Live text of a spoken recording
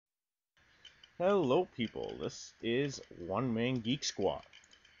Hello people, this is One Man Geek Squad.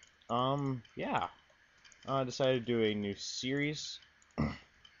 Yeah. I decided to do a new series. Yeah,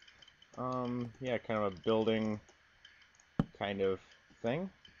 kind of a building kind of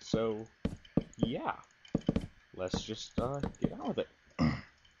thing. So, yeah. Let's just, get on with it.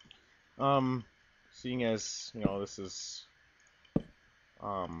 Seeing as, this is,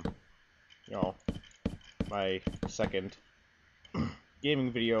 um, my second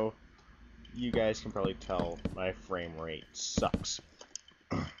gaming video, you guys can probably tell my frame rate sucks.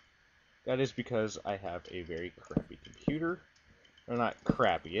 That is because I have a very crappy computer. Well, not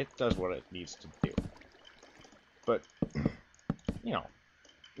crappy, it does what it needs to do. But, it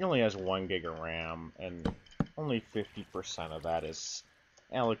only has 1 gig of RAM, and only 50% of that is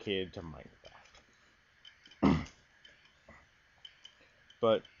allocated to Minecraft.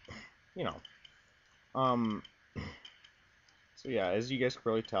 But, so yeah, as you guys can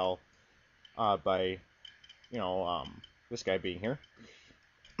probably tell, by, this guy being here,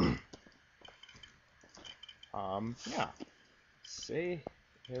 yeah, say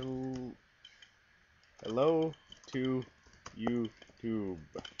hello to YouTube.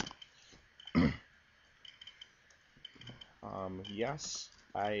 Yes,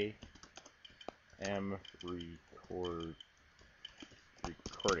 I am recording.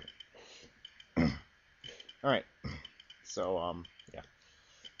 Alright, so, yeah.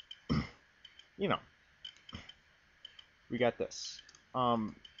 We got this.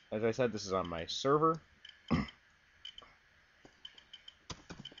 As I said, this is on my server.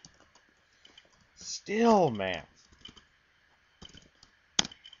 Still, man.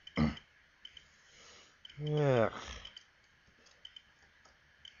 Ugh.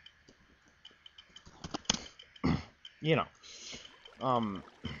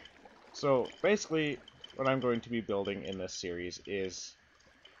 So basically, what I'm going to be building in this series is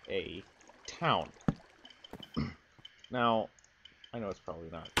a town. Now, I know it's probably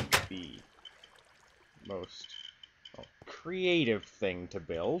not the most creative thing to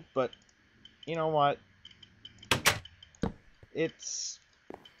build, but you know what? It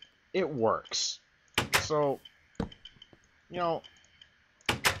works. So,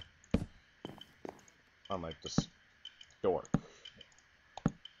 unlike this door.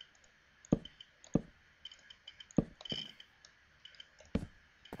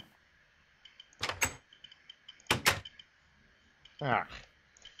 Ah.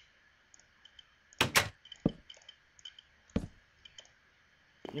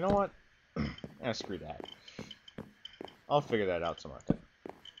 You know what? Screw that. I'll figure that out some other time.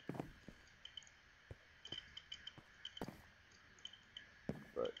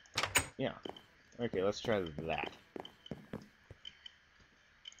 But, yeah. Okay, let's try that.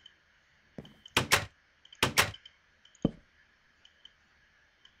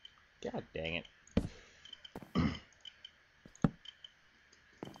 God dang it.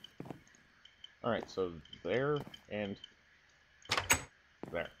 Alright, so there and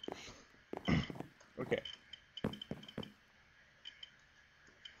there. Okay.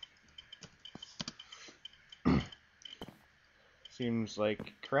 Seems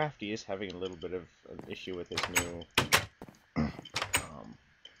like Crafty is having a little bit of an issue with his new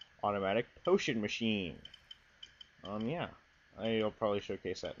automatic potion machine. Yeah. I'll probably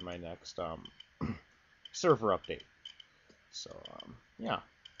showcase that in my next server update. So, yeah.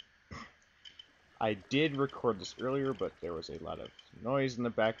 I did record this earlier, but there was a lot of noise in the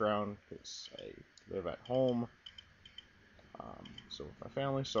background because I live at home, so with my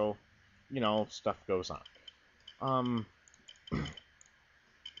family, so, stuff goes on.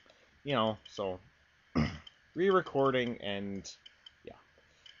 So, re-recording, and, yeah.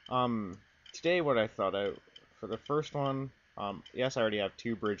 Today what I thought out, for the first one, yes, I already have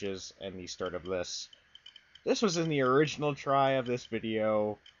 2 bridges and the start of this. This was in the original try of this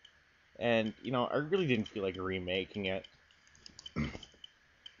video, and, I really didn't feel like remaking it.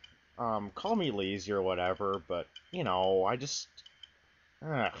 Call me lazy or whatever, but, I just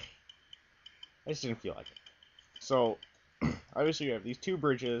didn't feel like it. So, obviously you have these 2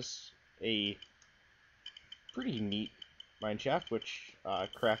 bridges, a pretty neat mineshaft, which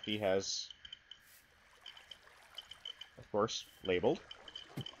Crafty has, of course, labeled.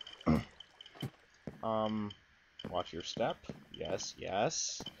 Watch your step. Yes,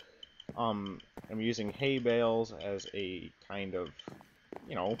 yes. I'm using hay bales as a kind of,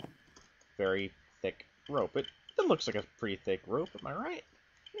 very thick rope. It looks like a pretty thick rope, am I right?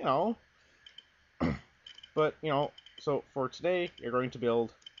 But, so for today, you're going to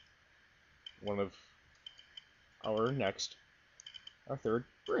build one of our third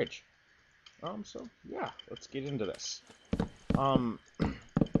bridge. So, yeah, let's get into this.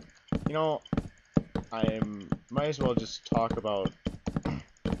 might as well just talk about.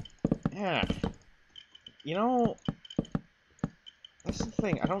 Yeah, you know, that's the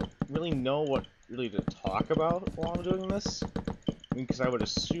thing. I don't really know what really to talk about while I'm doing this. I mean, because I would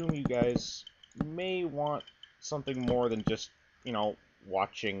assume you guys may want something more than just, you know,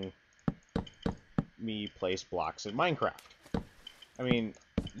 watching me place blocks in Minecraft. I mean,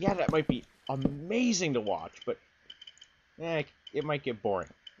 yeah, that might be amazing to watch, but it might get boring.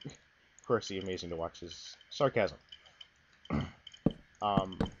 Of course, the amazing to watch is sarcasm.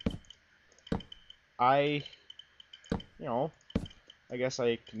 Um, I, you know, I guess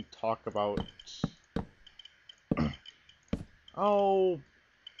I can talk about. Oh,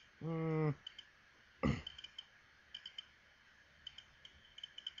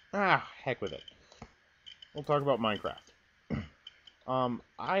 heck with it. We'll talk about Minecraft.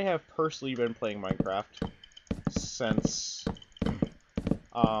 I have personally been playing Minecraft since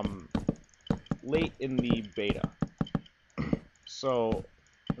late in the beta. So,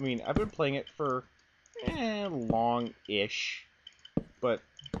 I mean, I've been playing it for long-ish, but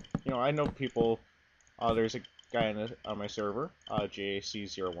you know, I know people. There's a guy on my server,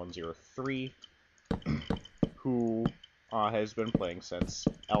 JAC0103, who has been playing since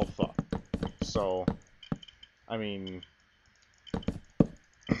alpha. So, I mean,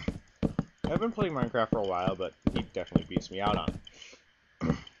 I've been playing Minecraft for a while, but he definitely beats me out on it.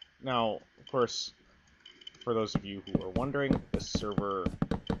 Now, of course, for those of you who are wondering, this server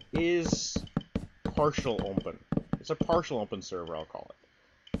is partial open. It's a partial open server, I'll call it.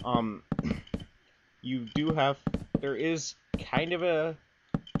 You do have, there is kind of a,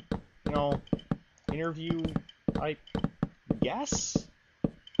 you know, interview, I guess?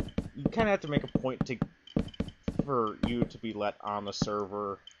 You kind of have to make a point for you to be let on the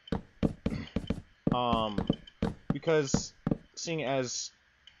server. Because seeing as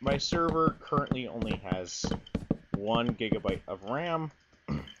my server currently only has 1 gigabyte of RAM,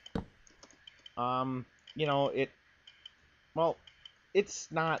 you know,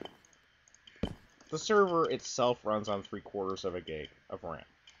 it's not, the server itself runs on 3/4 of a gig of RAM.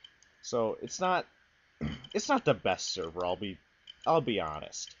 So it's not the best server, I'll be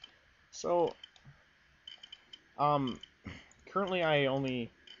honest. So, currently I only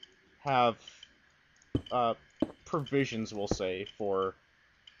have, provisions, we'll say, for,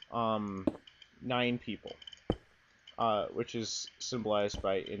 9 people. Which is symbolized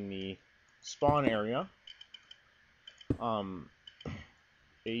by, in the spawn area,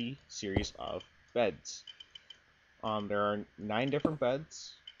 a series of beds. There are 9 different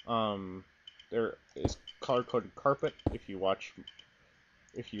beds. There is color-coded carpet if you watch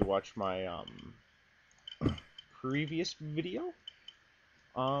my previous video.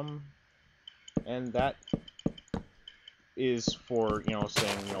 And that is for, you know,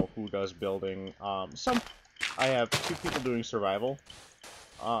 saying, you know, who does building. I have 2 people doing survival,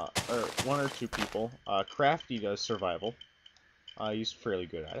 or 1 or 2 people. Crafty does survival. He's fairly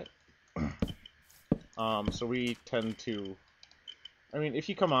good at it. So we tend to, I mean, if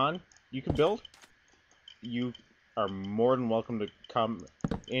you come on, you can build. You are more than welcome to come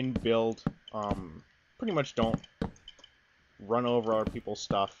in, build. Pretty much don't run over other people's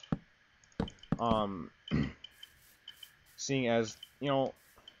stuff. Seeing as, you know,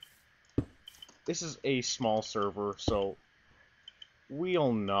 this is a small server, so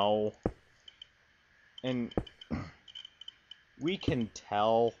we'll know, and we can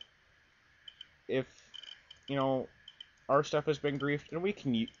tell if, you know, our stuff has been griefed, and we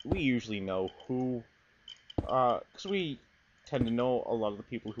usually know who, because we tend to know a lot of the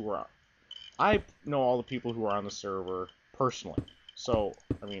people who are, I know all the people who are on the server personally, so,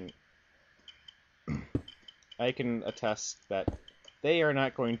 I mean, I can attest that they are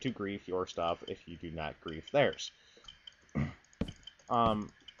not going to grief your stuff if you do not grief theirs.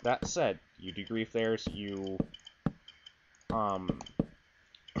 That said, you do grief theirs, you, will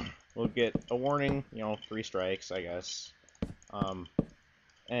get a warning, you know, 3 strikes, I guess.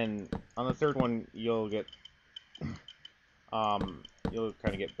 And on the 3rd one, you'll get, you'll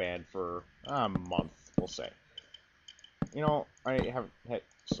kind of get banned for a month, we'll say. You know, I haven't had,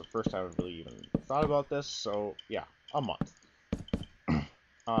 it's the first time I've really even thought about this, so yeah, a month.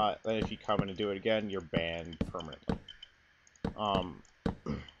 Then if you come in and do it again, you're banned permanently.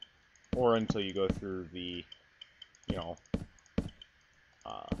 Or until you go through the, you know,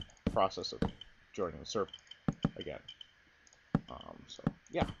 process of joining the server again. So,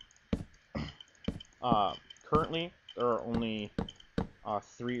 yeah. Currently, there are only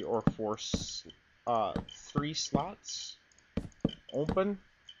 3 or 4 3 slots open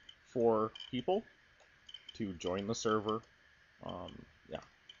for people to join the server. Yeah.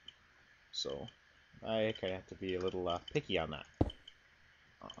 So, I kind of have to be a little picky on that.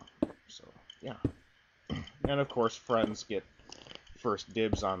 So, yeah. And of course, friends get first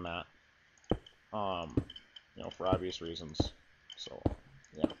dibs on that. For obvious reasons. So,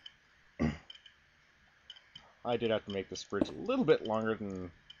 yeah. I did have to make this bridge a little bit longer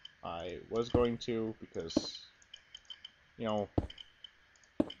than I was going to because,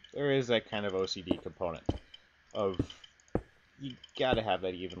 there is that kind of OCD component of you gotta have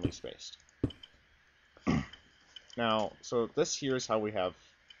that evenly spaced. Now, so this here is how we have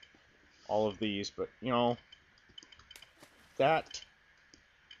all of these, but, that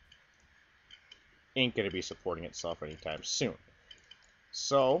ain't gonna be supporting itself anytime soon.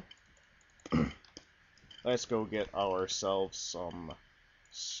 So, let's go get ourselves some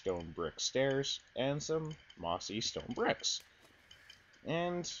stone brick stairs and some mossy stone bricks.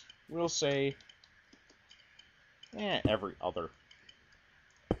 And we'll say, every other.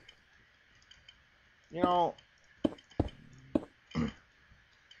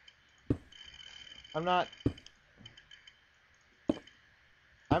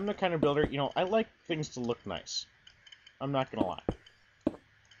 I'm the kind of builder, I like things to look nice. I'm not gonna lie.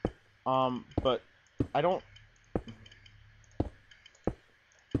 But I don't,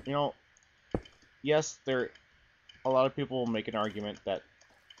 yes, a lot of people make an argument that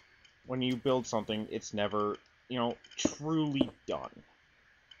when you build something, it's never, truly done.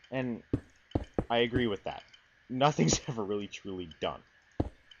 And I agree with that. Nothing's ever really truly done.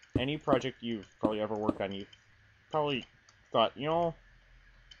 Any project you've probably ever worked on, you've probably thought,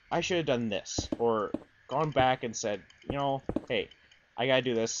 I should have done this, or gone back and said, hey, I gotta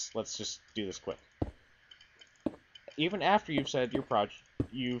do this, let's just do this quick. Even after you've said your project,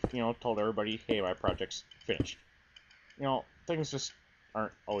 you've, told everybody, hey, my project's finished. Things just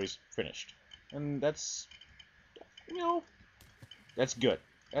aren't always finished. And that's, that's good.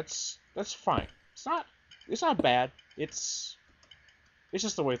 That's fine. It's not bad. It's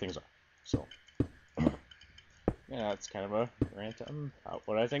just the way things are. So, yeah, that's kind of a rant on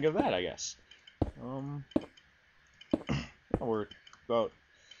what I think of that, I guess. We're about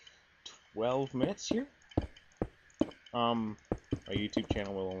 12 minutes here. My YouTube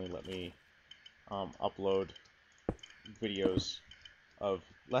channel will only let me upload videos of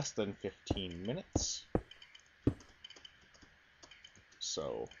less than 15 minutes.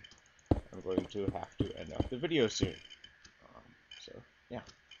 So I'm going to have to end up the video soon. So yeah,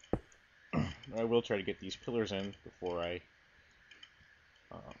 I will try to get these pillars in before I,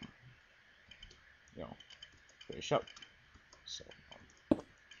 finish up. So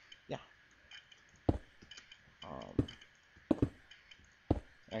yeah.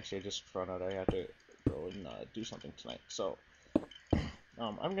 Actually, I just found out I have to go and do something tonight. So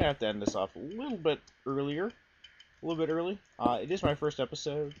I'm gonna have to end this off a little bit early. It is my first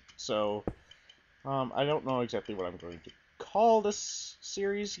episode, so I don't know exactly what I'm going to call this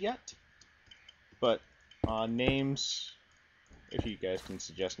series yet, but names, if you guys can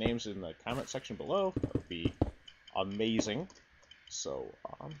suggest names in the comment section below, that would be amazing. So,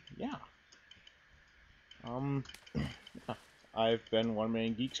 yeah. I've been One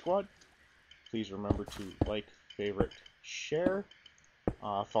Man Geek Squad. Please remember to like, favorite, share.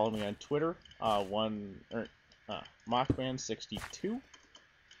 Follow me on Twitter, Mockman62.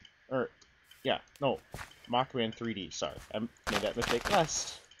 Mockman3D, sorry. I made that mistake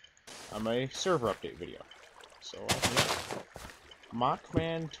last on my server update video. So,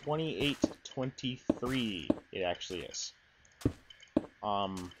 Mockman2823, it actually is.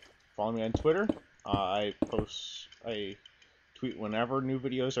 Follow me on Twitter. I tweet whenever new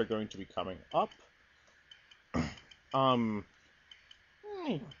videos are going to be coming up. I'll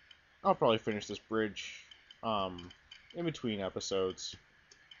probably finish this bridge, in between episodes.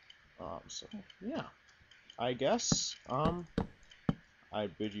 So, yeah. I guess, I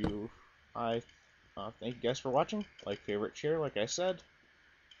thank you guys for watching. Like, favorite, share, like I said.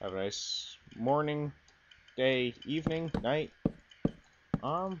 Have a nice morning, day, evening, night.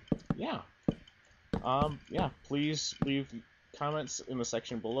 Yeah. Yeah, please leave comments in the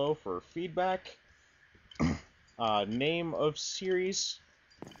section below for feedback. Name of series.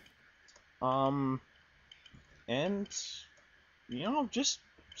 And, just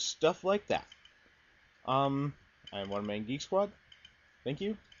stuff like that. I'm One Man Geek Squad. Thank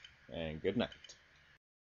you, and good night.